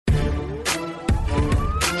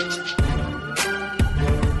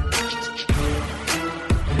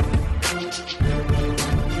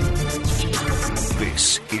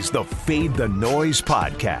the Fade the Noise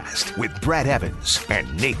podcast with Brad Evans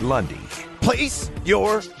and Nate Lundy. Place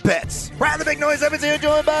your bets. Brad the Big Noise Evans here,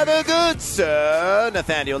 joined by the good sir,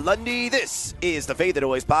 Nathaniel Lundy. This is the Fade the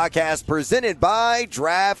Noise podcast presented by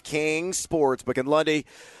DraftKings Sportsbook. And Lundy,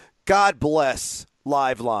 God bless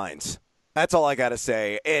live lines. That's all I got to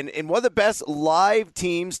say. And one of the best live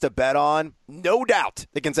teams to bet on, no doubt,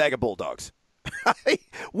 the Gonzaga Bulldogs.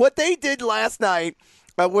 What they did last night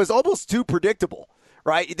was almost too predictable,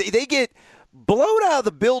 right? They get blown out of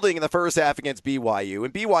the building in the first half against BYU,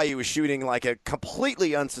 and BYU was shooting like a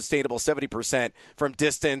completely unsustainable 70% from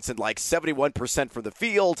distance and like 71% from the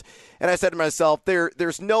field. And I said to myself,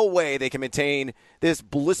 there's no way they can maintain this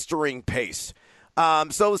blistering pace.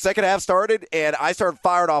 So the second half started, and I started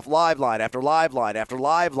firing off live line after live line after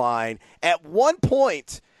live line. At one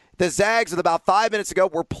point, the Zags, with about 5 minutes ago,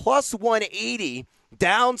 were plus 180,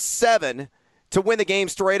 down 7 to win the game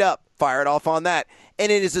straight up. Fired off on that.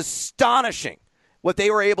 And it is astonishing what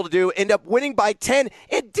they were able to do. End up winning by 10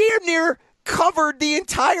 and damn near covered the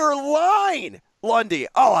entire line. Lundy.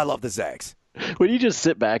 Oh, I love the Zags. When you just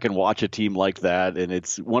sit back and watch a team like that, and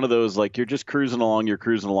it's one of those, like, you're cruising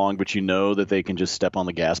along, but you know that they can just step on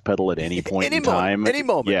the gas pedal at any point in time. Any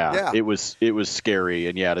moment. Yeah. It was scary.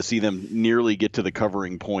 And, to see them nearly get to the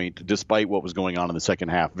covering point despite what was going on in the second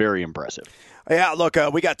half, very impressive. Yeah, look,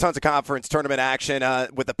 we got tons of conference tournament action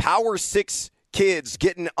with the Power 6 kids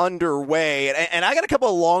getting underway. And I got a couple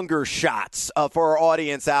of longer shots for our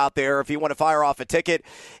audience out there. If you want to fire off a ticket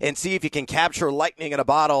and see if you can capture lightning in a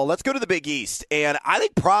bottle, let's go to the Big East. And I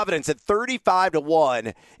think Providence at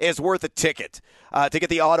 35-1 is worth a ticket to get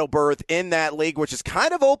the auto berth in that league, which is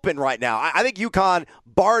kind of open right now. I think UConn,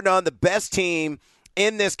 bar none, the best team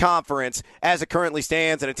in this conference as it currently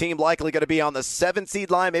stands, and a team likely going to be on the 7 seed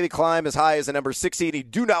line, maybe climb as high as the number 6 seed. You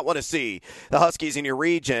do not want to see the Huskies in your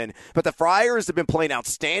region. But the Friars have been playing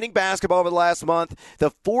outstanding basketball over the last month. The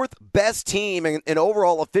 4th best team in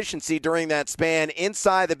overall efficiency during that span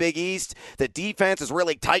inside the Big East. The defense has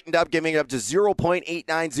really tightened up, giving up to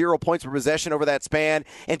 0.890 points per possession over that span,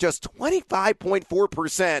 and just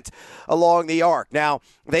 25.4% along the arc. Now,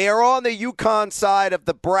 they are on the UConn side of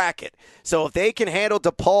the bracket, so if they can handle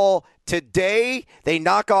DePaul today, they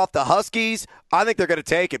knock off the Huskies. I think they're going to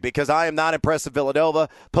take it because I am not impressed with Villanova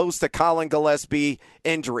post the Colin Gillespie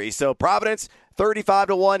injury. So Providence,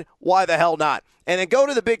 35-1. Why the hell not? And then go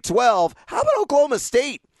to the Big 12. How about Oklahoma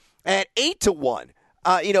State at 8-1?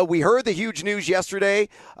 We heard the huge news yesterday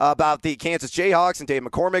about the Kansas Jayhawks, and Dave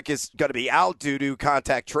McCormick is going to be out due to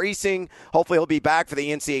contact tracing. Hopefully he'll be back for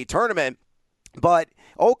the NCAA tournament. But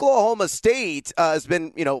Oklahoma State has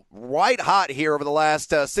been, white hot here over the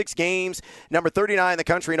last 6 games. Number 39 in the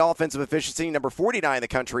country in offensive efficiency, number 49 in the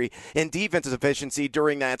country in defensive efficiency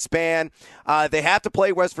during that span. They have to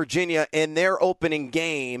play West Virginia in their opening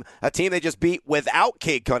game, a team they just beat without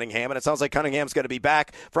Cade Cunningham, and it sounds like Cunningham's going to be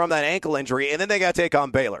back from that ankle injury, and then they got to take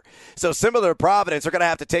on Baylor. So similar to Providence, they're going to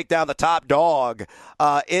have to take down the top dog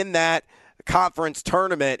in that conference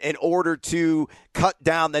tournament in order to cut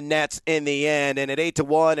down the nets in the end. And at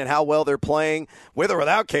 8-1 and how well they're playing with or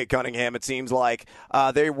without Cade Cunningham, it seems like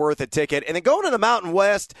they're worth a ticket. And then going to the Mountain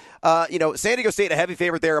West, San Diego State a heavy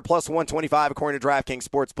favorite there at plus 125 according to DraftKings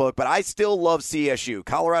Sportsbook, but I still love CSU,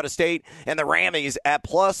 Colorado State, and the Rammies at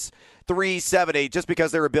plus 370 just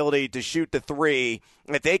because their ability to shoot the three.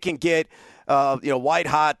 If they can get white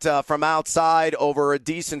hot from outside over a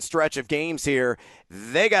decent stretch of games here,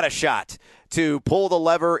 they got a shot to pull the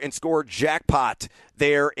lever and score jackpot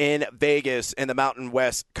there in Vegas in the Mountain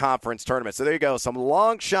West Conference Tournament. So there you go. Some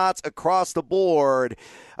long shots across the board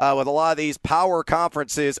with a lot of these power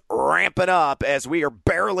conferences ramping up as we are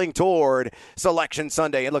barreling toward Selection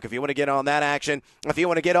Sunday. And look, if you want to get on that action, if you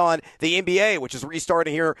want to get on the NBA, which is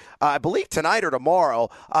restarting here, I believe tonight or tomorrow,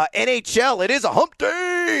 NHL, it is a hump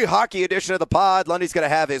day hockey edition of the pod. Lundy's going to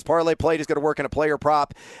have his parlay plate. He's going to work in a player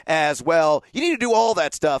prop as well. You need to do all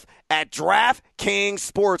that stuff at DraftKings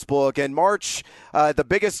Sportsbook. In March, the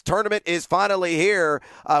biggest tournament is finally here.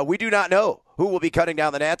 We do not know who will be cutting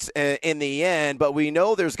down the nets in the end, but we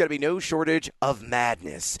know there's going to be no shortage of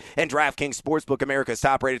madness. And DraftKings Sportsbook, America's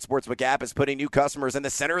top-rated sportsbook app, is putting new customers in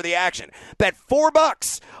the center of the action. Bet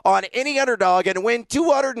 $4 on any underdog and win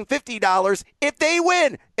 $250 if they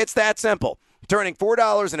win. It's that simple. Turning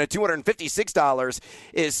 $4 into $256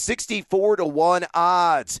 is 64-1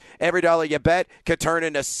 odds. Every dollar you bet could turn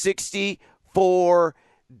into $64.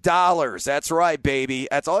 That's right, baby.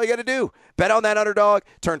 That's all you got to do. Bet on that underdog.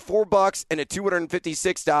 Turn $4 into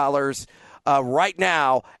 $256. right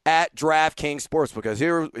now at DraftKings Sportsbook. Because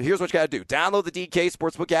here's what you got to do. Download the DK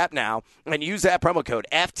Sportsbook app now and use that promo code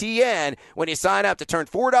FTN when you sign up to turn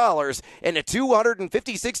 $4 into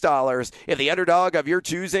 $256 if the underdog of your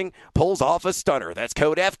choosing pulls off a stunner. That's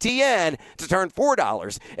code FTN to turn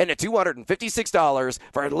 $4 into $256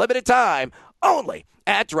 for a limited time only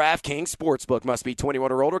at DraftKings Sportsbook. Must be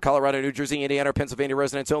 21 or older. Colorado, New Jersey, Indiana, or Pennsylvania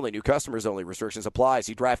residents only. New customers only. Restrictions apply.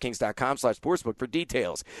 See DraftKings.com/sportsbook for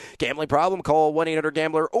details. Gambling problem? Call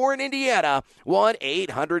 1-800-GAMBLER or in Indiana,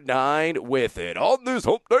 1-800-9-WITH-IT. On this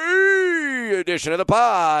Hump Day edition of the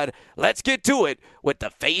pod, let's get to it with the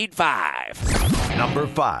Fade 5. Number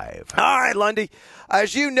 5. All right, Lundy.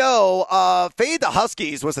 As you know, Fade the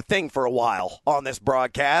Huskies was a thing for a while on this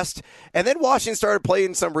broadcast. And then Washington started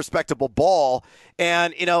playing some respectable ball.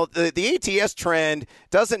 And, you know, the ATS trend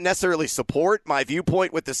doesn't necessarily support my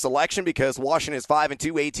viewpoint with the selection because Washington is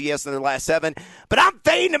 5-2 ATS in their last 7. But I'm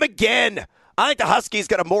fading them again. I think the Huskies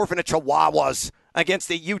got to morph into Chihuahuas against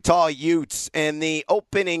the Utah Utes in the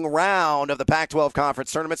opening round of the Pac-12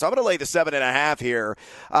 Conference Tournament. So I'm going to lay the 7.5 here.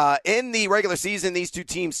 In the regular season, these two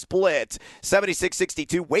teams split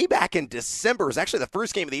 76-62 way back in December. It was actually the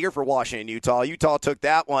first game of the year for Washington and Utah. Utah took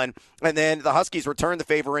that one, and then the Huskies returned the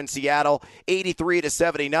favor in Seattle,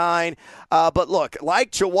 83-79. But look,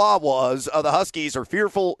 like Chihuahuas, the Huskies are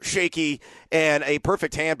fearful, shaky, and a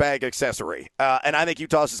perfect handbag accessory. And I think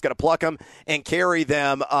Utah's just going to pluck them and carry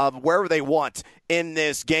them wherever they want in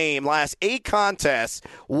this game. Last 8 contests,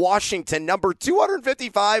 Washington, number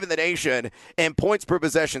 255 in the nation in points per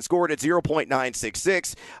possession, scored at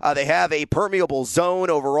 0.966. They have a permeable zone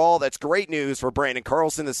overall. That's great news for Brandon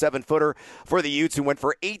Carlson, the 7-footer for the Utes, who went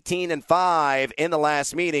for 18-5 in the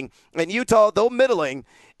last meeting. And Utah, though middling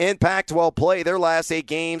in Pac-12 play, their last 8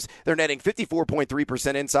 games, they're netting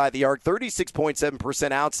 54.3% inside the arc,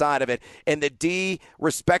 36.7% outside of it, and the D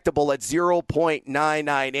respectable at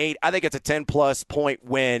 0.998. I think it's a 10-plus point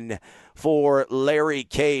win for Larry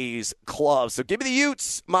K's club. So give me the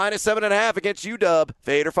Utes, minus 7.5 against UW.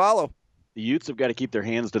 Fade or follow. The Utes have got to keep their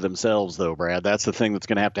hands to themselves, though, Brad. That's the thing that's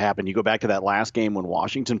going to have to happen. You go back to that last game when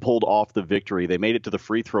Washington pulled off the victory. They made it to the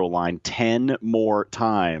free throw line 10 more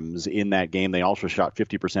times in that game. They also shot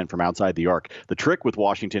 50% from outside the arc. The trick with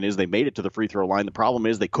Washington is they made it to the free throw line. The problem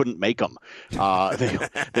is they couldn't make them.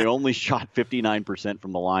 They only shot 59%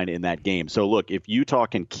 from the line in that game. So, look, if Utah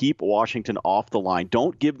can keep Washington off the line,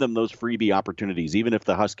 don't give them those freebie opportunities, even if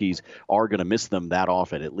the Huskies are going to miss them that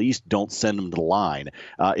often. At least don't send them to the line.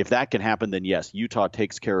 If that can happen, then yes, Utah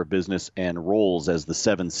takes care of business and rolls as the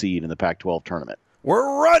 7th seed in the Pac-12 tournament.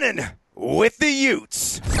 We're running with the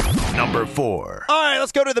Utes. Number 4. All right,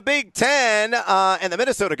 let's go to the Big Ten and the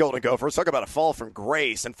Minnesota Golden Gophers. Talk about a fall from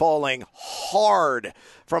grace and falling hard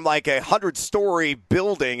from like a 100-story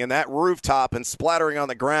building and that rooftop and splattering on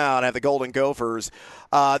the ground at the Golden Gophers.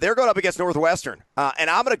 They're going up against Northwestern, and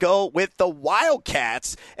I'm going to go with the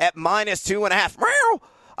Wildcats at minus 2.5.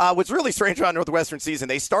 What's really strange about Northwestern season,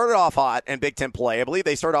 they started off hot in Big Ten play. I believe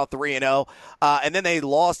they started off 3-0, and then they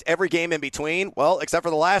lost every game in between, well, except for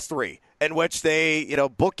the last 3, in which they,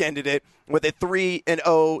 bookended it with a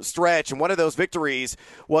 3-0 stretch. And one of those victories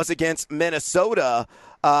was against Minnesota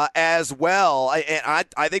as well.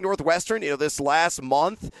 I think Northwestern, this last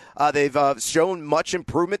month, they've shown much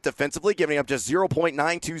improvement defensively, giving up just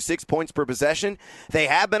 0.926 points per possession. They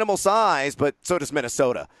have minimal size, but so does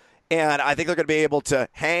Minnesota. And I think they're going to be able to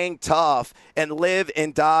hang tough and live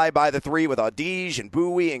and die by the 3 with Audige and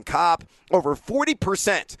Bowie and Kopp. Over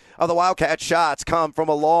 40% of the Wildcat shots come from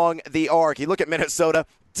along the arc. You look at Minnesota,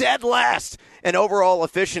 dead last in overall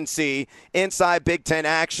efficiency inside Big Ten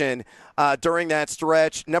action during that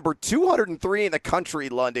stretch. Number 203 in the country,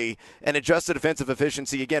 Lundy, and adjusted defensive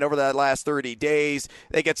efficiency again over that last 30 days.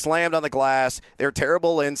 They get slammed on the glass. They're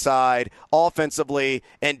terrible inside, offensively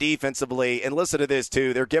and defensively. And listen to this,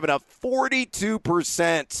 too. They're giving up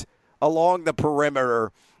 42% along the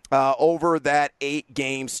perimeter over that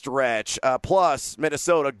 8-game stretch. Plus,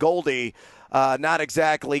 Minnesota, Goldie, not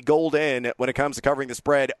exactly golden when it comes to covering the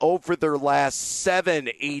spread over their last 7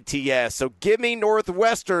 ATS. So give me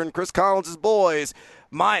Northwestern, Chris Collins' boys,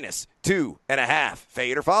 minus 2.5.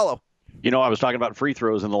 Fade or follow. I was talking about free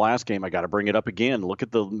throws in the last game. I got to bring it up again. Look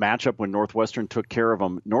at the matchup when Northwestern took care of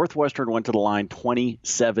them. Northwestern went to the line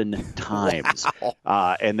 27 times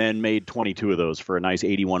and then made 22 of those for a nice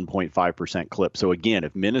 81.5% clip. So, again,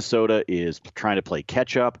 if Minnesota is trying to play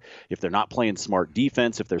catch-up, if they're not playing smart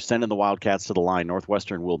defense, if they're sending the Wildcats to the line,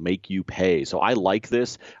 Northwestern will make you pay. So I like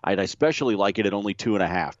this. I'd especially like it at only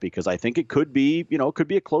 2.5 because I think it could be,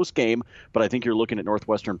 a close game, but I think you're looking at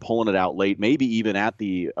Northwestern pulling it out late, maybe even at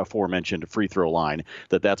the aforementioned free throw line,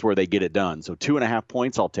 that's where they get it done. So 2.5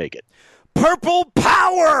 points, I'll take it. Purple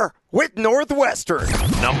Power with Northwestern.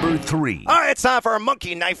 Number 3. All right, it's time for our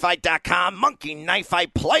MonkeyKnifeFight.com Monkey Knife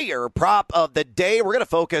Fight player prop of the day. We're going to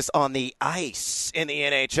focus on the ice in the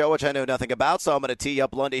NHL, which I know nothing about, so I'm going to tee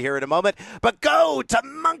up Lundy here in a moment. But go to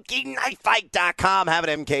MonkeyKnifeFight.com. Have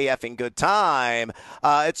an MKFing good time.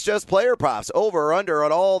 It's just player props, over or under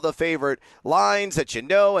on all the favorite lines that you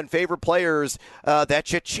know and favorite players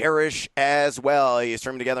that you cherish as well. You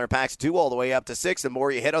string them together in packs of 2 all the way up to 6. The more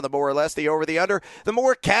you hit on, the more or less the over the under, the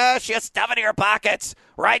more cash you stuff into your pockets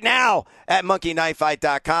right now at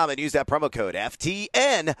monkeyknifefight.com and use that promo code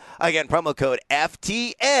FTN. Again, promo code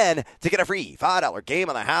FTN to get a free $5 game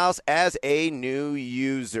on the house as a new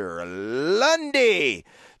user. Lundy,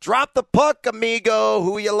 drop the puck, amigo.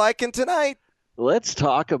 Who are you liking tonight? Let's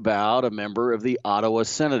talk about a member of the Ottawa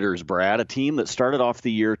Senators, Brad, a team that started off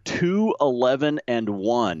the year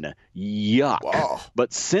 2-11-1. Yuck. Whoa.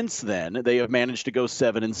 But since then, they have managed to go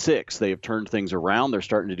 7-6. They have turned things around. They're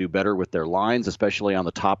starting to do better with their lines, especially on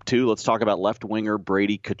the top 2. Let's talk about left winger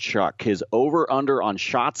Brady Tkachuk. His over-under on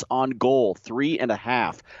shots on goal,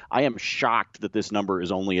 3.5. I am shocked that this number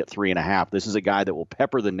is only at 3.5. This is a guy that will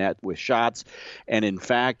pepper the net with shots. And in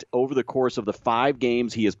fact, over the course of the 5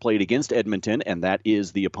 games he has played against Edmonton, and that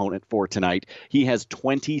is the opponent for tonight, he has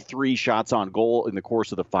 23 shots on goal in the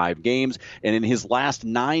course of the 5 games. And in his last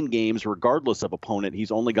 9 games, regardless of opponent,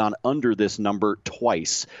 he's only gone under this number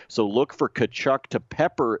twice. So look for Tkachuk to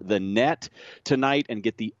pepper the net tonight and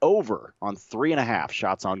get the over on 3.5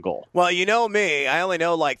 shots on goal. Well, you know me. I only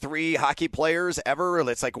know like 3 hockey players ever.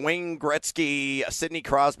 It's like Wayne Gretzky, Sidney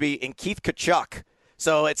Crosby, and Keith Tkachuk.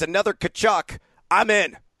 So it's another Tkachuk. I'm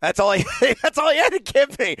in. That's all he had to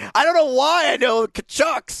give me. I don't know why I know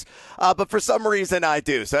Tkachuks, but for some reason I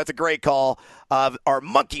do. So that's a great call. Our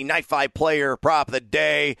Monkey Knife Fight player prop of the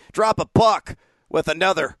day. Drop a puck with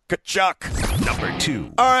another Tkachuk. Number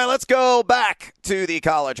 2. All right, let's go back to the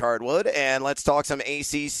college hardwood, and let's talk some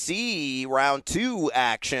ACC Round 2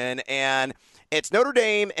 action. And it's Notre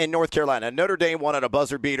Dame and North Carolina. Notre Dame won on a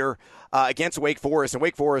buzzer beater against Wake Forest, and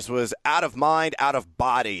Wake Forest was out of mind, out of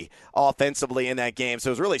body offensively in that game. So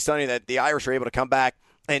it was really stunning that the Irish were able to come back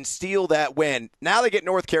and steal that win. Now they get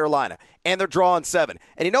North Carolina, and they're drawing 7.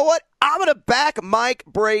 And you know what? I'm going to back Mike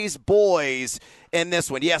Bray's boys in this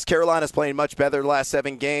one. Yes, Carolina's playing much better their last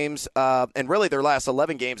 7 games, and really their last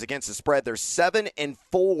 11 games against the spread. They're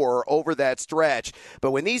 7-4 over that stretch. But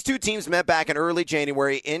when these two teams met back in early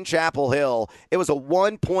January in Chapel Hill, it was a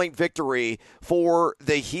 1-point victory for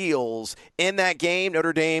the Heels. In that game,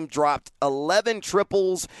 Notre Dame dropped 11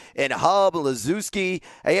 triples, and Hub Lazewski,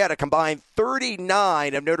 he had a combined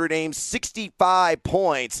 39 of Notre Dame's 65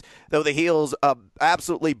 points, though the Heels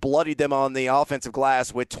absolutely bloodied them on the offensive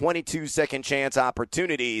glass with 22 second chance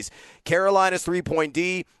opportunities. Carolina's 3-point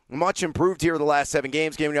D, much improved here in the last 7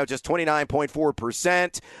 games, giving up just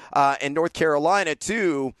 29.4%. And North Carolina,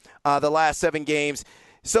 too, the last 7 games,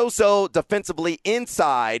 so defensively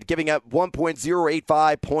inside, giving up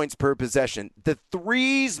 1.085 points per possession. The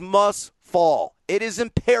threes must fall. It is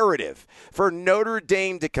imperative for Notre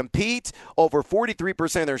Dame to compete. Over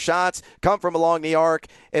 43% of their shots come from along the arc.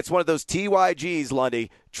 It's one of those TYGs,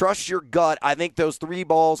 Lundy. Trust your gut. I think those 3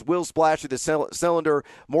 balls will splash through the cylinder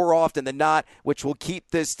more often than not, which will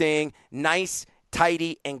keep this thing nice,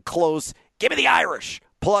 tidy, and close. Give me the Irish.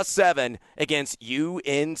 +7 against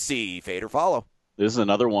UNC. Fade or follow. This is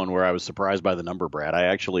another one where I was surprised by the number, Brad. I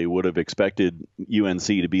actually would have expected UNC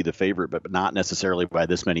to be the favorite, but not necessarily by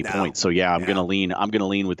this many points. So yeah, I'm gonna lean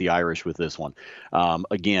with the Irish with this one.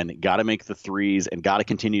 Again, got to make the threes and got to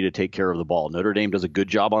continue to take care of the ball. Notre Dame does a good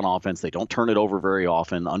job on offense. They don't turn it over very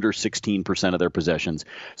often, under 16% of their possessions.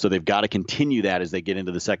 So they've got to continue that as they get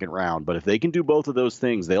into the second round. But if they can do both of those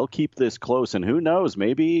things, they'll keep this close. And who knows,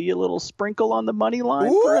 maybe a little sprinkle on the money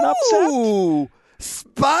line for an upset.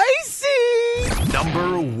 Spicy!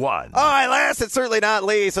 Number 1. All right, last and certainly not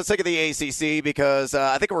least, let's take it the ACC because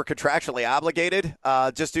I think we're contractually obligated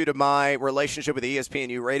just due to my relationship with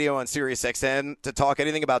ESPNU Radio on SiriusXM to talk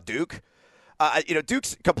anything about Duke.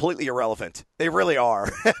 Duke's completely irrelevant. They really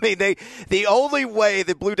are. I mean, the only way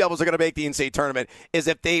the Blue Devils are going to make the NCAA tournament is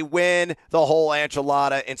if they win the whole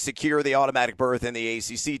enchilada and secure the automatic berth in the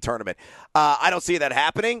ACC tournament. I don't see that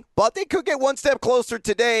happening, but they could get one step closer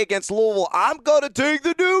today against Louisville. I'm going to take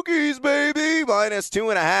the Dukies, baby,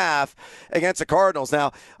 -2.5 against the Cardinals.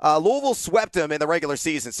 Now, Louisville swept them in the regular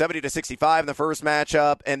season, 70-65 in the first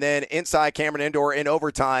matchup, and then inside Cameron Indoor in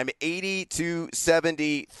overtime,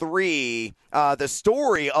 80-73. The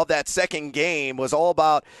story of that second game was all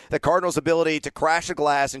about the Cardinals' ability to crash the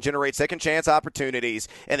glass and generate second-chance opportunities,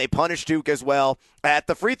 and they punished Duke as well at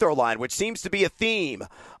the free throw line, which seems to be a theme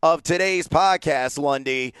of today's podcast,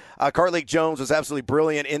 Lundy. Carlik Jones was absolutely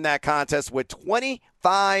brilliant in that contest with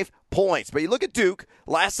 25 points. But you look at Duke,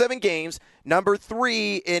 last 7 games, number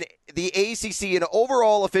 3 in the ACC in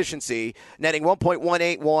overall efficiency, netting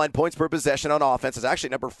 1.181 points per possession on offense. Is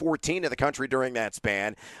actually number 14 in the country during that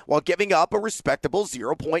span, while giving up a respectable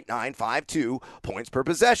 0.952 points per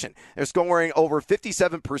possession. They're scoring over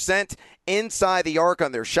 57% inside the arc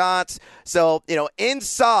on their shots. So,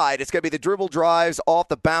 inside, it's going to be the dribble drives off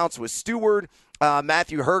the bounce with Stewart.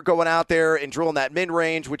 Matthew Hurt going out there and drilling that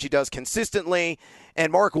mid-range, which he does consistently.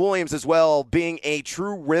 And Mark Williams as well, being a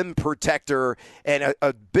true rim protector and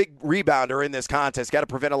a big rebounder in this contest. Got to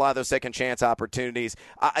prevent a lot of those second-chance opportunities.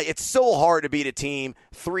 It's so hard to beat a team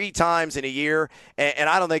 3 times in a year, and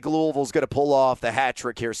I don't think Louisville's going to pull off the hat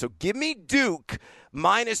trick here. So give me Duke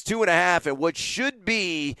minus 2.5 at what should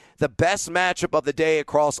be the best matchup of the day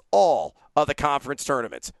across all of the conference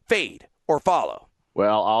tournaments. Fade or follow?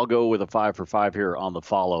 Well, I'll go with a 5 for 5 here on the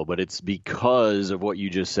follow, but it's because of what you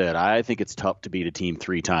just said. I think it's tough to beat a team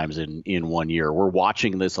 3 times in 1 year. We're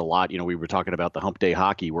watching this a lot. We were talking about the hump day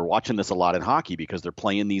hockey. We're watching this a lot in hockey because they're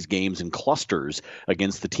playing these games in clusters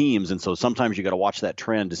against the teams. And so sometimes you got to watch that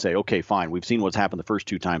trend to say, okay, fine, we've seen what's happened the first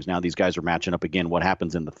 2 times. Now these guys are matching up again. What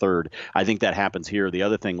happens in the third? I think that happens here. The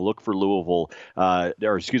other thing, look for look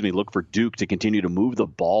for Duke to continue to move the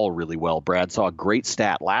ball really well. Brad saw a great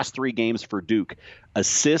stat. Last 3 games for Duke.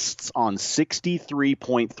 Assists on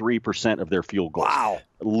 63.3% of their field goals. Wow.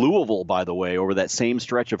 Louisville, by the way, over that same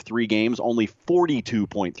stretch of 3 games, only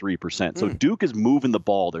 42.3%. So Duke is moving the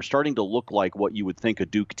ball. They're starting to look like what you would think a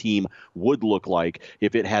Duke team would look like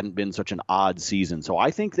if it hadn't been such an odd season. So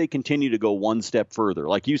I think they continue to go one step further.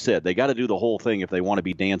 Like you said, they got to do the whole thing if they want to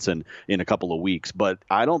be dancing in a couple of weeks. But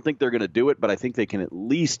I don't think they're going to do it, but I think they can at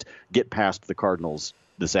least get past the Cardinals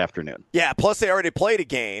this afternoon. Yeah, plus they already played a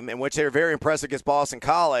game in which they were very impressive against Boston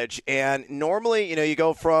College. And normally, you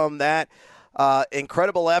go from that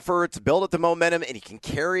incredible effort to build up the momentum, and you can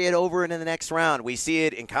carry it over into the next round. We see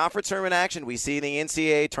it in conference tournament action. We see it in the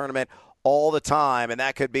NCAA tournament all the time, and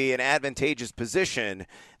that could be an advantageous position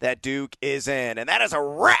that Duke is in. And that is a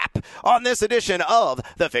wrap on this edition of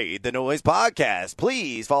the Fade the Noise podcast.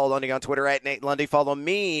 Please follow Lundy on Twitter at Nate Lundy. Follow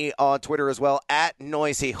me on Twitter as well at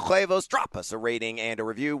Noisy Huevos. Drop us a rating and a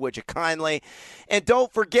review, would you kindly? And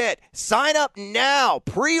don't forget, sign up now.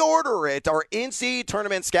 Pre-order it, our NCAA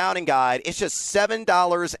tournament scouting guide. It's just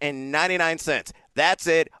 $7.99. That's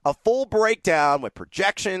it. A full breakdown with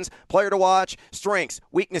projections, player to watch, strengths,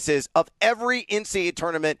 weaknesses of every NCAA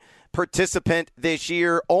tournament participant this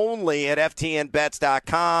year, only at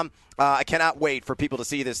FTNBets.com. I cannot wait for people to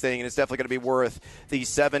see this thing, and it's definitely going to be worth the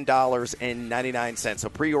 $7.99. So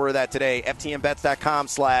pre-order that today,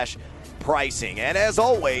 FTNBets.com/pricing. And as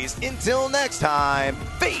always, until next time,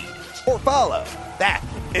 fade or follow. That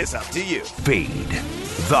is up to you. Fade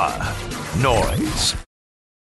the Noise.